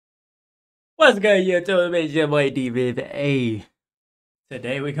What's good, YouTube? It's your boy D Viv. Hey,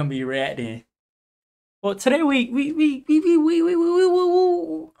 today we're gonna be reacting. Well, today let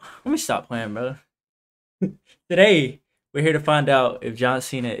me stop playing, bro. Today we're here to find out if John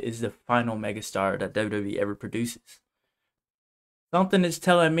Cena is the final megastar that WWE ever produces. Something is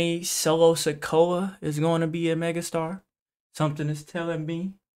telling me Solo Sikoa is going to be a megastar. Something is telling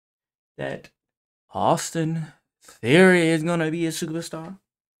me that Austin Theory is going to be a superstar.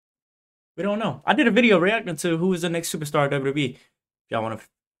 We don't know. I did a video reacting to who is the next superstar at WWE. If y'all want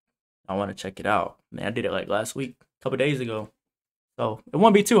to check it out. Man, I did it like last week, a couple days ago. So it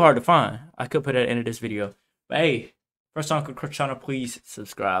won't be too hard to find. I could put it at the end of this video. But hey, first on the channel, please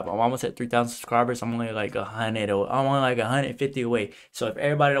subscribe. I'm almost at 3,000 subscribers. I'm only like 100. I'm only like 150 away. So if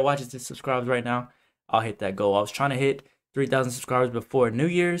everybody that watches this subscribes right now, I'll hit that goal. I was trying to hit 3,000 subscribers before New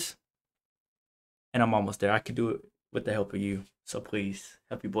Year's, and I'm almost there. I can do it with the help of you. So please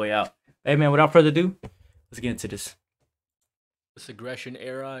help your boy out. Hey man, without further ado, let's get into this. This aggression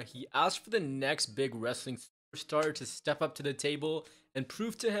era, he asked for the next big wrestling superstar to step up to the table and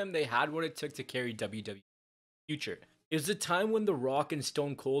prove to him they had what it took to carry WWE future. It was a time when The Rock and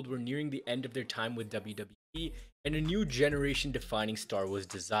Stone Cold were nearing the end of their time with WWE, and a new generation defining star was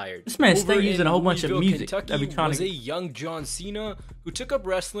desired. This man's still using a whole bunch of music. Kentucky was a young John Cena who took up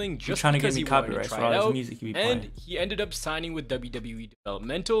wrestling just trying to because get me he wanted to copyright try for it all out, his music he be and playing. he ended up signing with WWE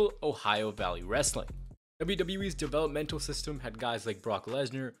Developmental Ohio Valley Wrestling. WWE's developmental system had guys like Brock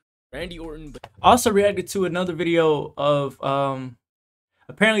Lesnar, Randy Orton. I also reacted to another video of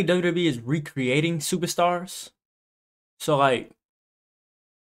apparently WWE is recreating superstars. So like,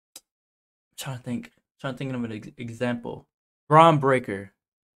 I'm trying to think of an example. Braun Breaker.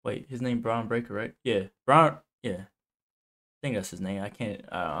 Wait, his name Braun Breaker, right? Yeah, Braun. Yeah, I think that's his name. I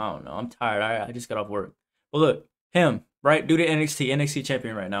don't know. I'm tired. I just got off work. Well, look, him, right? Dude, the NXT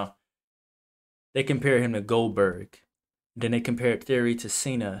champion right now. They compare him to Goldberg. Then they compared Theory to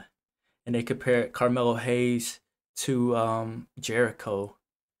Cena, and they compared Carmelo Hayes to Jericho.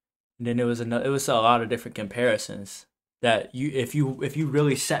 And then it was a lot of different comparisons that if you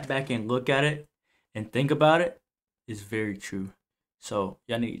really sat back and look at it and think about it, is very true. So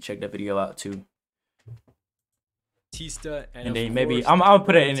y'all need to check that video out too. Batista and then maybe I'll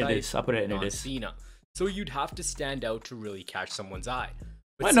put it into this. I'll put it into this. Cena. So you'd have to stand out to really catch someone's eye.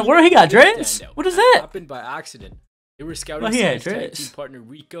 What in the world? He got dreads? What is that? Happened by accident. They were scouting Cena's tag team partner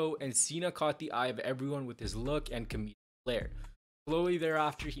Rico, and Cena caught the eye of everyone with his look and comedic flair. Slowly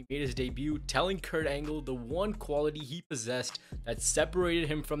thereafter, he made his debut, telling Kurt Angle the one quality he possessed that separated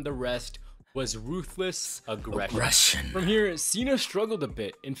him from the rest was ruthless aggression. From here, Cena struggled a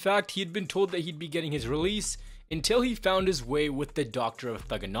bit. In fact, he had been told that he'd be getting his release until he found his way with the Doctor of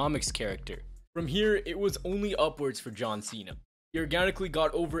Thugonomics character. From here, it was only upwards for John Cena. He organically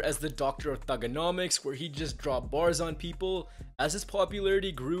got over as the Doctor of Thugonomics, where he'd just drop bars on people. As his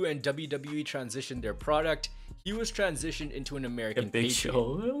popularity grew and WWE transitioned their product, he was transitioned into an American patriot.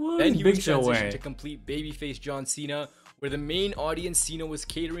 Then he was transitioned to complete babyface John Cena, where the main audience Cena was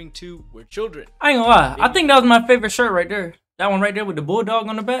catering to were children. I ain't gonna lie, I think that was my favorite shirt right there. That one right there with the bulldog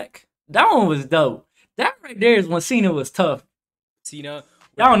on the back. That one was dope. That right there is when Cena was tough. Cena,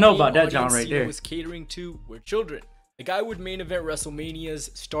 y'all don't know about that John right there. Was catering to were children. The guy would main event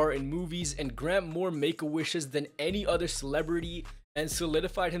WrestleManias, star in movies, and grant more Make-A-Wishes than any other celebrity, and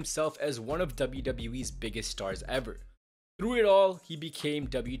solidified himself as one of WWE's biggest stars ever. Through it all, he became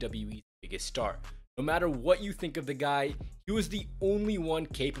WWE's biggest star. No matter what you think of the guy, he was the only one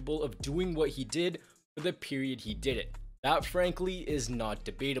capable of doing what he did for the period he did it. That, frankly, is not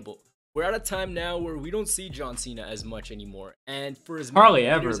debatable. We're at a time now where we don't see John Cena as much anymore, and for as many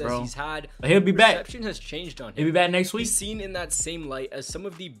years as he's had, he'll be back. Perception has changed on him. He'll be back next week. He's seen in that same light as some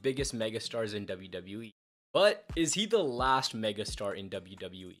of the biggest megastars in WWE. But is he the last megastar in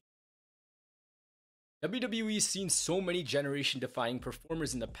WWE? WWE's seen so many generation-defying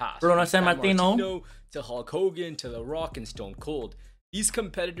performers in the past. From San Martino to Hulk Hogan to The Rock and Stone Cold. These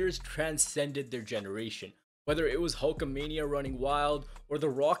competitors transcended their generation. Whether it was Hulkamania running wild or The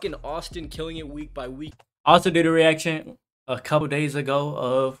Rock and Austin killing it week by week. I also did a reaction a couple days ago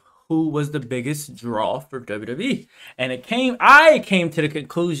of who was the biggest draw for WWE. And I came to the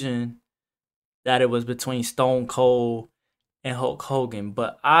conclusion that it was between Stone Cold and Hulk Hogan.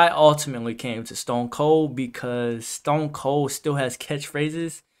 But I ultimately came to Stone Cold because Stone Cold still has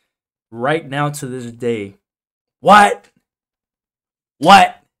catchphrases right now to this day. What?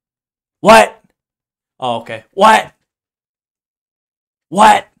 What? What? Oh, okay. What?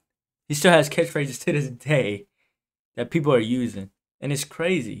 What? He still has catchphrases to this day that people are using. And it's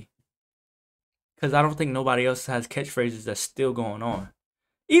crazy. Because I don't think nobody else has catchphrases that's still going on.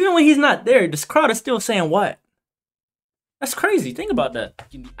 Even when he's not there, this crowd is still saying what? That's crazy. Think about that.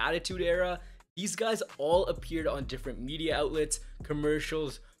 In the Attitude Era, these guys all appeared on different media outlets,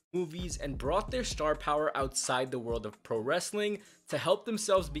 commercials, movies, and brought their star power outside the world of pro wrestling to help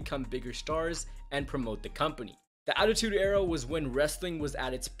themselves become bigger stars and promote the company. The Attitude Era was when wrestling was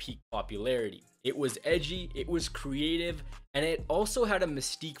at its peak popularity. It was edgy, it was creative, and it also had a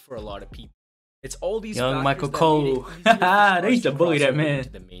mystique for a lot of people. It's all these young Michael Cole. They used to bully that man.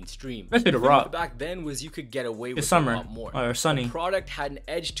 To the mainstream. Especially The Rock. Back then was you could get away with a lot more. Or Sunny. The product had an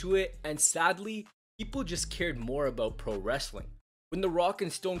edge to it, and sadly, people just cared more about pro wrestling. When The Rock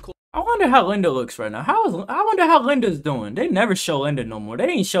and Stone Cold. I wonder how Linda looks right now. I wonder how Linda's doing. They never show Linda no more. They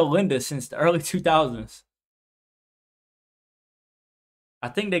didn't show Linda since the early 2000s. I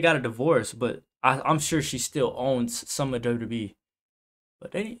think they got a divorce, but I'm sure she still owns some of WWE.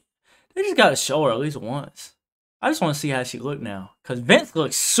 But they just gotta show her at least once. I just want to see how she look now. Because Vince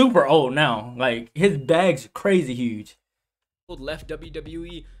looks super old now. Like, his bag's crazy huge. Left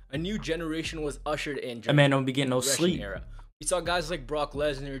WWE, a new generation was ushered in. That man don't be getting no sleep. Era. We saw guys like Brock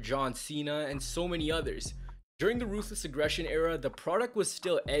Lesnar, John Cena, and so many others. During the Ruthless Aggression Era, the product was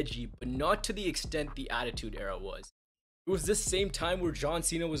still edgy, but not to the extent the Attitude Era was. It was this same time where John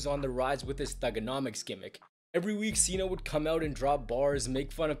Cena was on the rise with his Thugonomics gimmick. Every week, Cena would come out and drop bars,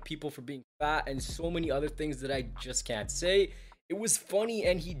 make fun of people for being fat, and so many other things that I just can't say. It was funny,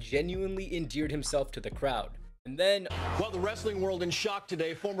 and he genuinely endeared himself to the crowd. And then... Well, the wrestling world in shock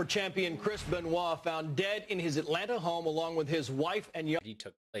today. Former champion Chris Benoit found dead in his Atlanta home along with his wife and young... He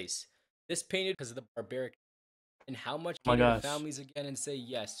took place. This painted because of the barbaric and how much families again and say,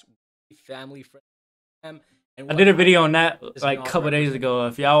 yes, family, friends, I did a video on that like a couple days ago.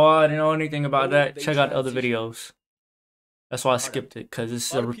 If y'all want to know anything about that, check out the other videos. That's why I skipped it, because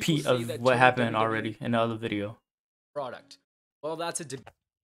it's a repeat of what happened already in the other video. Product. Well, that's a...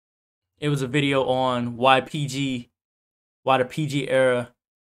 It was a video on why the PG era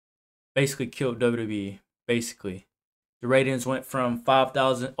basically killed WWE. Basically, the ratings went from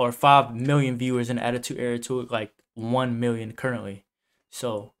 5,000 or 5 million viewers in the Attitude Era to like 1 million currently.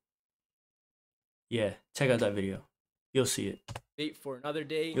 So, yeah, check out that video. You'll see it. Date for another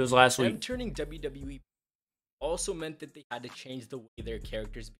day. It was last week. Turning WWE also meant that they had to change the way their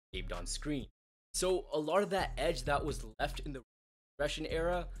characters behaved on screen. So a lot of that edge that was left in the Aggression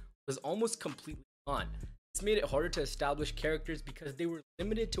Era was almost completely gone. This made it harder to establish characters because they were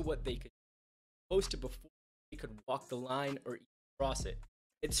limited to what they could post it before they could walk the line or even cross it.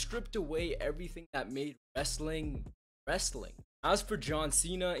 It stripped away everything that made wrestling wrestling. As for John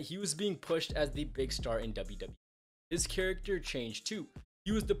Cena, he was being pushed as the big star in WWE. His character changed too.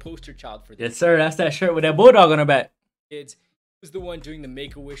 He was the poster child for this. Yes, sir. That's that shirt with that bulldog on the back. Kids. He was the one doing the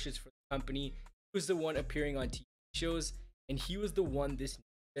Make-A-Wishes for the company. He was the one appearing on TV shows, and he was the one this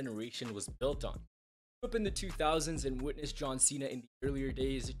generation was built on. Up in the 2000s and witnessed John Cena in the earlier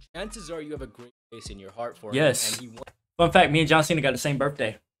days, chances are you have a great place in your heart for him. Yes. And he won. Fun fact, me and John Cena got the same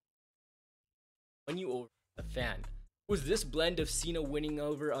birthday. Won you over a fan. It was this blend of Cena winning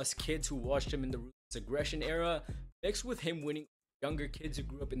over us kids who watched him in the Ruthless Aggression Era, mixed with him winning younger kids who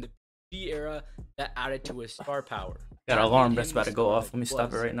grew up in the PG era, that added to his star power. Got an alarm that's about to go off. Let me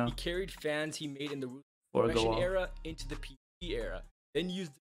stop it right now. He carried fans he made in the Ruthless Aggression era into the PG era, then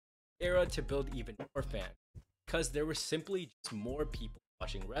used the era to build even more fans, because there were simply just more people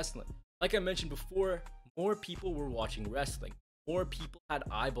watching wrestling. Like I mentioned before, more people were watching wrestling. More people had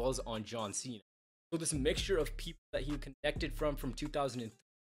eyeballs on John Cena. So this mixture of people that he connected from 2003 to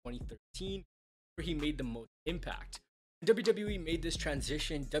 2013, where he made the most impact. When WWE made this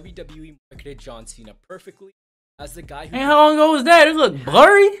transition, WWE marketed John Cena perfectly as the guy who... Hey, how long ago was that? It looked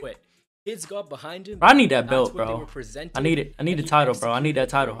blurry. Quit. Kids got behind him. I need that belt, bro. I need it. I need the title, bro. I need that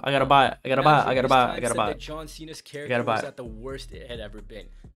title. I gotta buy it. I gotta buy it. I gotta buy it. I gotta buy it. John Cena's character was at the worst it had ever been.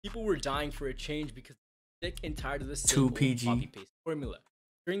 People were dying for a change because they're sick and tired of the same copy-paste formula.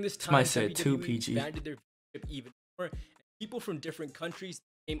 During this time, WWE expanded their viewership even more, and people from different countries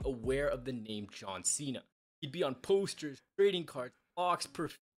became aware of the name John Cena. He'd be on posters, trading cards, clocks,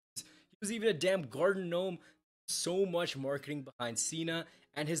 perfumes. He was even a damn garden gnome. So much marketing behind Cena,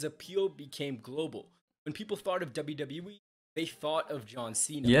 and his appeal became global. When people thought of WWE, they thought of John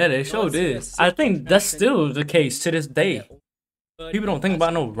Cena. Yeah, they sure did. I think that's still the case to this day. People don't think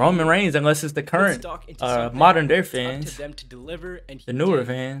about no Roman Reigns unless it's the current modern day fans. The newer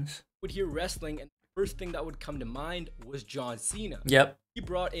fans would hear wrestling, and the first thing that would come to mind was John Cena. Yep. He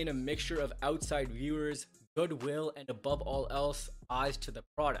brought in a mixture of outside viewers, goodwill, and above all else, eyes to the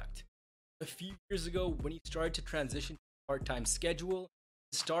product. A few years ago, when he started to transition to a part-time schedule,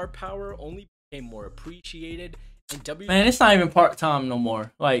 star power only became more appreciated. Man, it's not even part-time no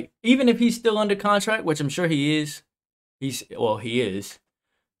more. Like, even if he's still under contract, which I'm sure he is, he is.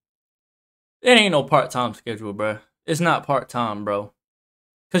 It ain't no part-time schedule, bro. It's not part-time, bro.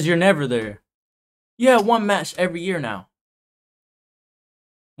 Because you're never there. You have one match every year now.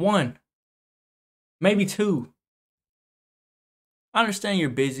 One. Maybe two. I understand you're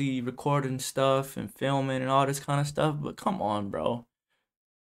busy recording stuff and filming and all this kind of stuff, but come on, bro.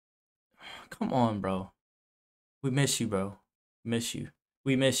 Come on, bro. We miss you, bro. Miss you.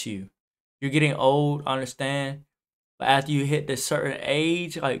 We miss you. You're getting old, I understand. But after you hit this certain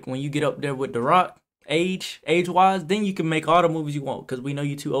age, like when you get up there with The Rock, age-wise, then you can make all the movies you want because we know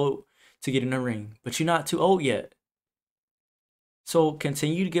you're too old to get in the ring. But you're not too old yet. So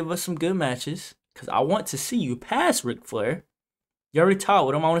continue to give us some good matches because I want to see you pass Ric Flair. You already talked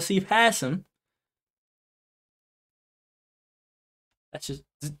with him. I want to see you pass him. That's just...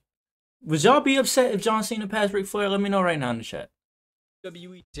 Would y'all be upset if John Cena passed Ric Flair? Let me know right now in the chat.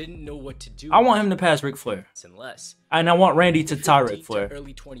 WWE didn't know what to do. I want him to pass Ric Flair. Unless. And I want Randy to tie Ric Flair.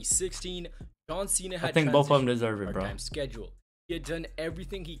 Early 2016, John Cena had I think both of them deserve it, bro. Schedule. He had done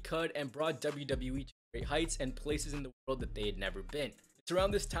everything he could and brought WWE to great heights and places in the world that they had never been. It's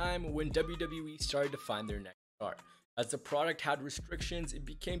around this time when WWE started to find their next star. As the product had restrictions, it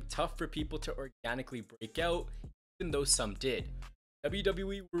became tough for people to organically break out, even though some did.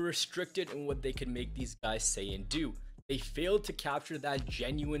 WWE were restricted in what they could make these guys say and do. They failed to capture that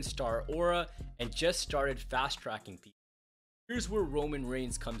genuine star aura and just started fast-tracking people. Here's where Roman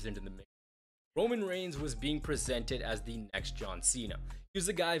Reigns comes into the mix. Roman Reigns was being presented as the next John Cena. He was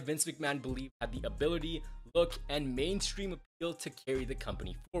the guy Vince McMahon believed had the ability, look, and mainstream appeal to carry the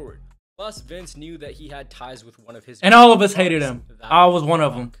company forward. Plus, Vince knew that he had ties with one of his... And all of us hated him. I was one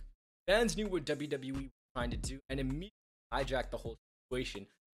of them. Fans knew what WWE was trying to do and immediately hijacked the whole situation. To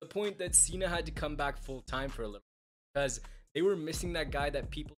the point that Cena had to come back full-time for a little. Because they were missing that guy that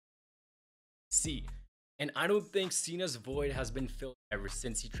people see. And I don't think Cena's void has been filled ever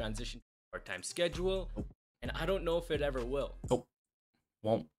since he transitioned to a part-time schedule. And I don't know if it ever will. Nope.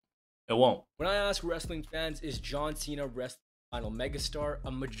 Won't. It won't. When I ask wrestling fans, is John Cena wrestling's final megastar?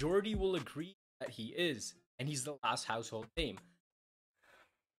 A majority will agree that he is. And he's the last household name.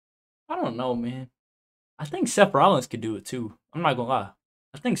 I don't know, man. I think Seth Rollins could do it too. I'm not gonna lie.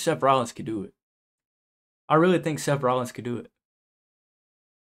 I think Seth Rollins could do it. I really think Seth Rollins could do it.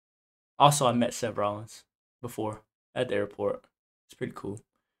 Also, I met Seth Rollins before at the airport. It's pretty cool.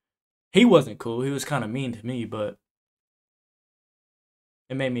 He wasn't cool. He was kind of mean to me, but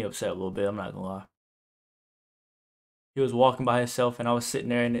it made me upset a little bit. I'm not gonna lie. He was walking by himself, and I was sitting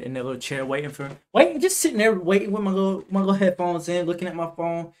there in that little chair just sitting there waiting with my little headphones in, looking at my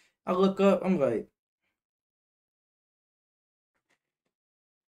phone. I look up. I'm like,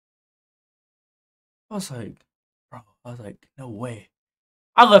 I was like, no way.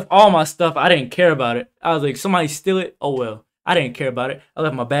 I left all my stuff. I didn't care about it. I was like, somebody steal it? Oh, well. I didn't care about it. I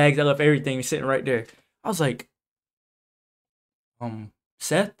left my bags. I left everything sitting right there. I was like,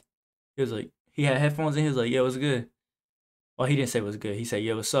 Seth? He was like, he had headphones in. He was like, yeah, what's good? Well, he didn't say what's good. He said,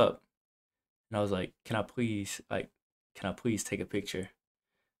 yeah, what's up? And I was like, can I please take a picture?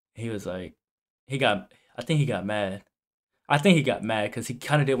 He was like, I think he got mad. I think he got mad because he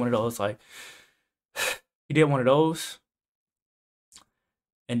kind of did one of those, like, he did one of those.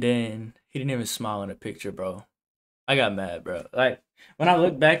 And then he didn't even smile in the picture, bro. I got mad, bro. Like, when I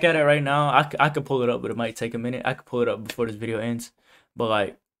look back at it right now, I could pull it up, but it might take a minute. I could pull it up before this video ends. But,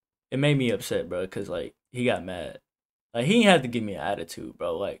 like, it made me upset, bro, because, like, he got mad. Like, he had to give me an attitude,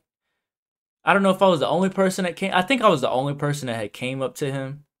 bro. Like, I don't know if I was the only person that came. I think I was the only person that had came up to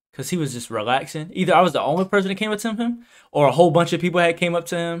him because he was just relaxing. Either I was the only person that came up to him or a whole bunch of people had came up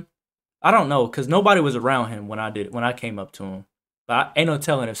to him. I don't know, because nobody was around him when I came up to him. But ain't no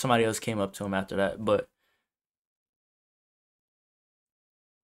telling if somebody else came up to him after that. But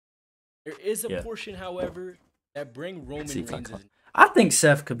there is a portion, however, that bring Roman Reigns. I think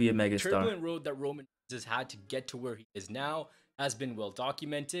Seth could be a megastar. The turbulent road that Roman Reigns has had to get to where he is now has been well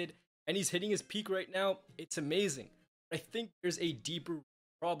documented, and he's hitting his peak right now. It's amazing. But I think there's a deeper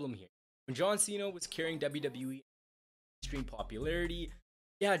problem here. When John Cena was carrying WWE extreme popularity,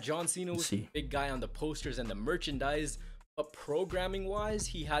 yeah, John Cena was the big guy on the posters and the merchandise, but programming-wise,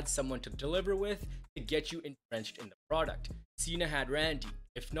 he had someone to deliver with to get you entrenched in the product. Cena had Randy.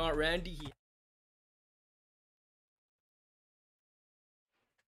 If not Randy, he...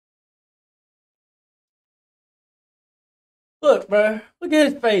 Look, bro. Look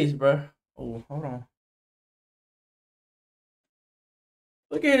at his face, bro. Oh, hold on.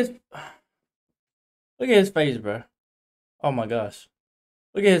 Look at his face, bro. Oh my gosh.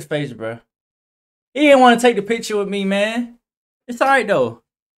 Look at his face, bro. He didn't want to take the picture with me, man. It's alright though.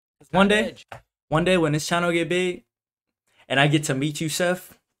 One day when this channel get big, and I get to meet you,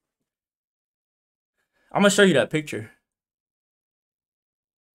 Seth, I'm gonna show you that picture.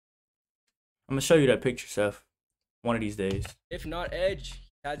 I'm gonna show you that picture, Seth. One of these days. If not Edge,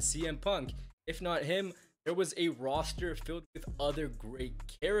 he had CM Punk. If not him, there was a roster filled with other great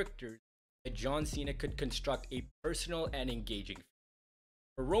characters that John Cena could construct a personal and engaging.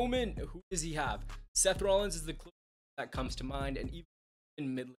 For Roman, who does he have? Seth Rollins is the closest that comes to mind, and even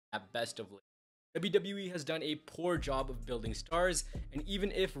in middle at best of late. WWE has done a poor job of building stars, and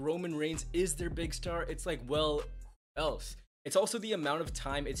even if Roman Reigns is their big star, it's like, well, who else? It's also the amount of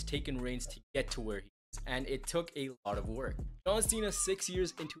time it's taken Reigns to get to where he is, and it took a lot of work. John Cena, 6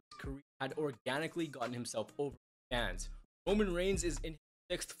 years into his career, had organically gotten himself over fans. Roman Reigns is in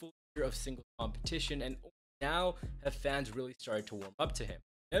his 6th full year of single competition, and now have fans really started to warm up to him.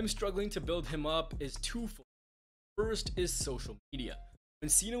 Them struggling to build him up is twofold. First is social media. When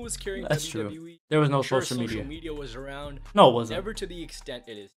Cena was carrying WWE, there was no sure, social media. Social media was around. No, it wasn't. Never to the extent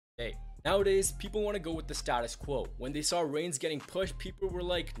it is today. Nowadays, people want to go with the status quo. When they saw Reigns getting pushed, people were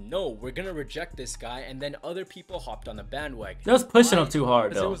like, no, we're going to reject this guy. And then other people hopped on the bandwagon. They was pushing him too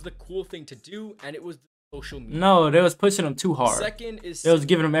hard, though. It was the cool thing to do, and it was the social media. No, they was pushing him too hard. Second is... They was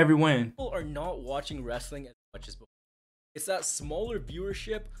giving him every win. People are not watching wrestling as much as before. It's that smaller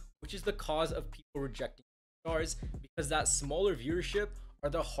viewership, which is the cause of people rejecting stars, because that smaller viewership are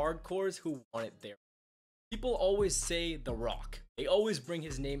the hardcores who want it there. People always say The Rock. They always bring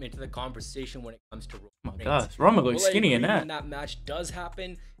his name into the conversation when it comes to Roman Reigns. Oh my gosh, Roman looks skinny in that. When that match does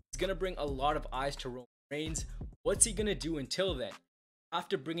happen, it's going to bring a lot of eyes to Roman Reigns. What's he going to do until then?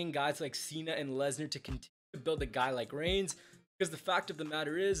 After bringing guys like Cena and Lesnar to continue to build a guy like Reigns? Because the fact of the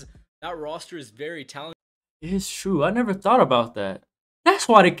matter is, that roster is very talented. It's true. I never thought about that. That's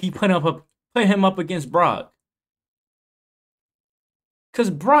why they keep putting him up against Brock. Because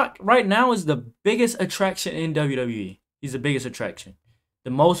Brock right now is the biggest attraction in WWE. He's the biggest attraction.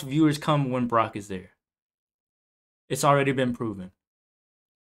 The most viewers come when Brock is there. It's already been proven.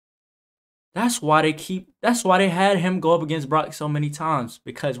 That's why they had him go up against Brock so many times.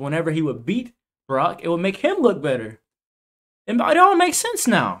 Because whenever he would beat Brock, it would make him look better. And it all makes sense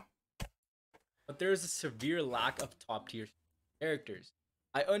now. But there's a severe lack of top tier characters.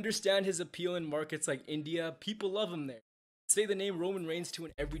 I understand his appeal in markets like India. People love him there. Say the name Roman Reigns to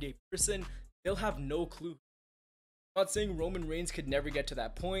an everyday person, they'll have no clue. I'm not saying Roman Reigns could never get to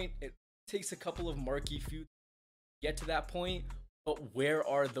that point. It takes a couple of marquee feuds to get to that point, but where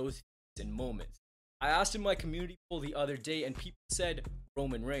are those feuds and moments? I asked in my community poll the other day, and people said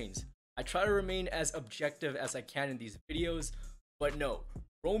Roman Reigns. I try to remain as objective as I can in these videos, but no,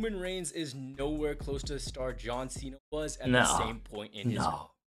 Roman Reigns is nowhere close to the star John Cena was at the same point in his career.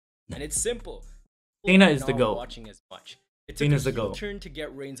 And it's simple. Cena is the GOAT. Watching as much. It took a heel turn to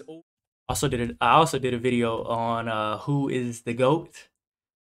get Reigns over. I also did a video on who is the GOAT.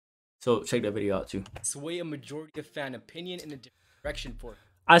 So check that video out too. Sway a majority of fan opinion in a different direction for him.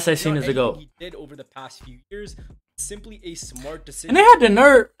 I say Cena's the GOAT. He did over the past few years, simply a smart decision. And they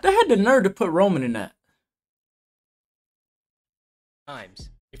had the nerve to put Roman in that. Times.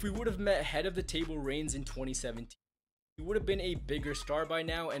 If we would have met head of the table Reigns in 2017, he would have been a bigger star by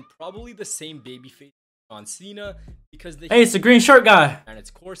now and probably the same babyface on Cena, because hey, it's the green shirt guy. And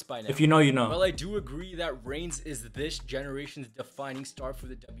its course by now. If you know, you know. Well, I do agree that Reigns is this generation's defining star for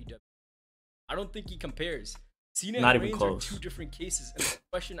the WWE. I don't think he compares. Cena Not and even Reigns close. are two different cases, and the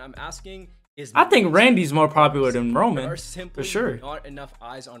question I'm asking is: I think Randy's more popular than Roman. There are simply for sure. not enough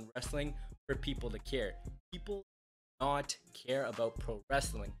eyes on wrestling for people to care. People do not care about pro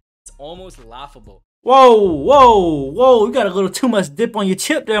wrestling. It's almost laughable. Whoa! You got a little too much dip on your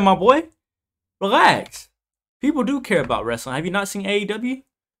chip there, my boy. Relax. People do care about wrestling. Have you not seen AEW?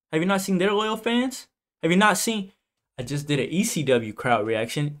 Have you not seen their loyal fans? Have you not seen... I just did an ECW crowd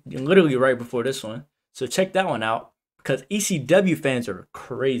reaction literally right before this one. So check that one out. Because ECW fans are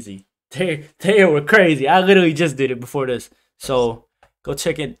crazy. They were crazy. I literally just did it before this. So go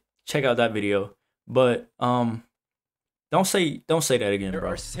check out that video. But don't say that again, bro. There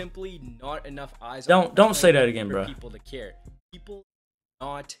are simply not enough eyes on don't say that again, bro. People to care. People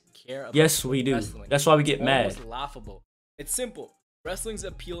not care about yes, we do. Wrestling. That's why we get mad. It's laughable. It's simple. Wrestling's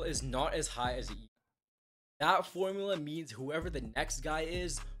appeal is not as high as it used. That formula means whoever the next guy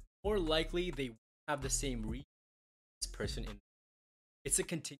is, more likely they won't have the same reach as this person in. It's a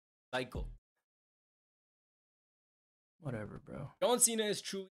continuous cycle. Whatever, bro. John Cena is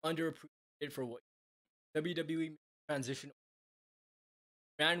truly underappreciated for what WWE transition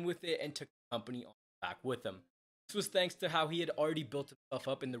ran with it and took the company on back with them. This was thanks to how he had already built himself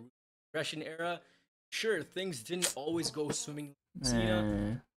up in the progression era. sure, things didn't always go swimming.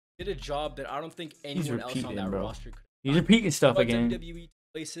 Cena did a job that I don't think anyone else on that roster could. He's repeating stuff again. WWE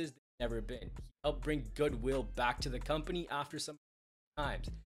places they've never been. He helped bring goodwill back to the company after some times.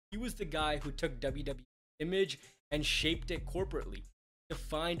 He was the guy who took WWE image and shaped it corporately,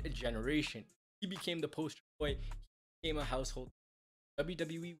 defined a generation. He became the poster boy. He became a household.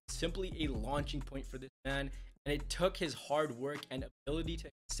 WWE was simply a launching point for this man, and it took his hard work and ability to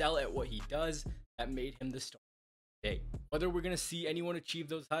excel at what he does that made him the star today. Whether we're going to see anyone achieve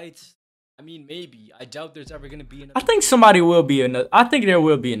those heights, I mean, maybe. I doubt there's ever going to be another. I think somebody will be another. I think there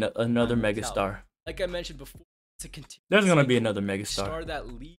will be another megastar. Like I mentioned before, it's a continuous. There's going to be another megastar. Star that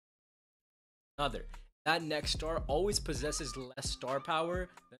leads another. That next star always possesses less star power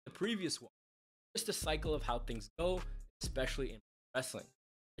than the previous one. Just a cycle of how things go, especially in wrestling.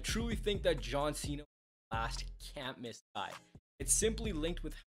 I truly think that John Cena last can't miss guy. It's simply linked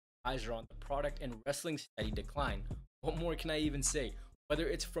with how eyes are on the product and wrestling's steady decline. What more can I even say? Whether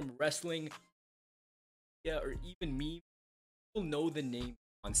it's from wrestling, yeah, or even me, people know the name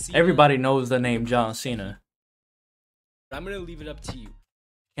John Cena. Everybody knows the name John Cena. But I'm gonna leave it up to you.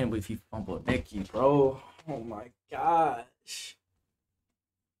 Can't believe he fumbled Nikki, bro. Oh my gosh.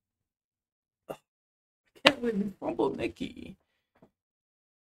 I can't believe he fumbled Nikki.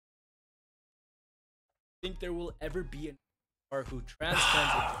 Think there will ever be a star who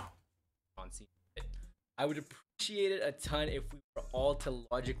transcends John Cena. I would appreciate it a ton if we were all to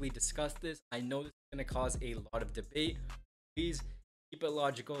logically discuss this. I know this is going to cause a lot of debate. Please keep it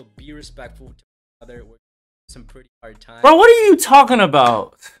logical, be respectful to each other. We're some pretty hard times. Bro, what are you talking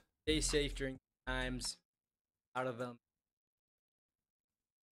about? Stay safe during times. Out of them.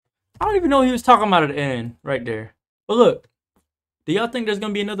 I don't even know what he was talking about at the end, right there. But look, do y'all think there's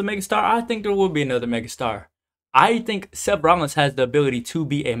going to be another megastar? I think there will be another megastar. I think Seth Rollins has the ability to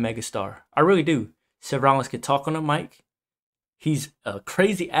be a megastar. I really do. Seth Rollins can talk on the mic. He's a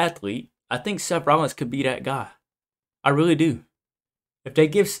crazy athlete. I think Seth Rollins could be that guy. I really do. If they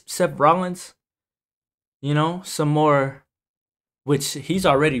give Seth Rollins, you know, some more, which he's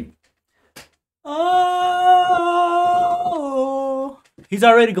already... he's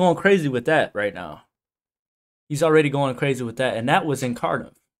already going crazy with that right now. He's already going crazy with that. And that was in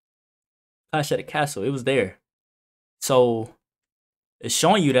Cardiff. Clash at the Castle. It was there. So, it's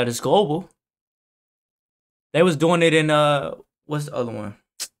showing you that it's global. They was doing it in, what's the other one?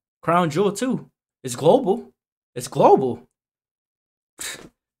 Crown Jewel, too. It's global. It's global.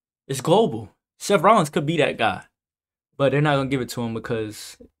 It's global. Seth Rollins could be that guy. But they're not going to give it to him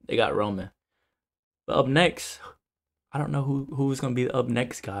because they got Roman. But up next, I don't know who's going to be the up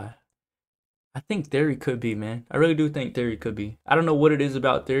next guy. I think Theory could be, man. I really do think Theory could be. I don't know what it is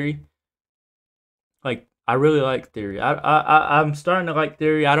about Theory. Like, I really like Theory. I'm starting to like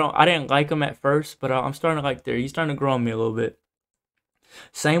Theory. I didn't like him at first, but I'm starting to like Theory. He's starting to grow on me a little bit.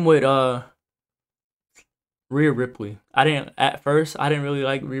 Same with Rhea Ripley. At first I didn't really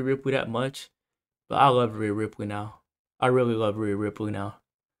like Rhea Ripley that much, but I love Rhea Ripley now. I really love Rhea Ripley now.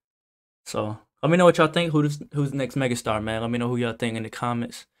 So let me know what y'all think. Who's the next megastar, man? Let me know who y'all think in the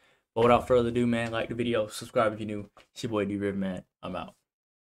comments. But without further ado, man, like the video, subscribe if you're new. It's your boy D-Riv, man. I'm out.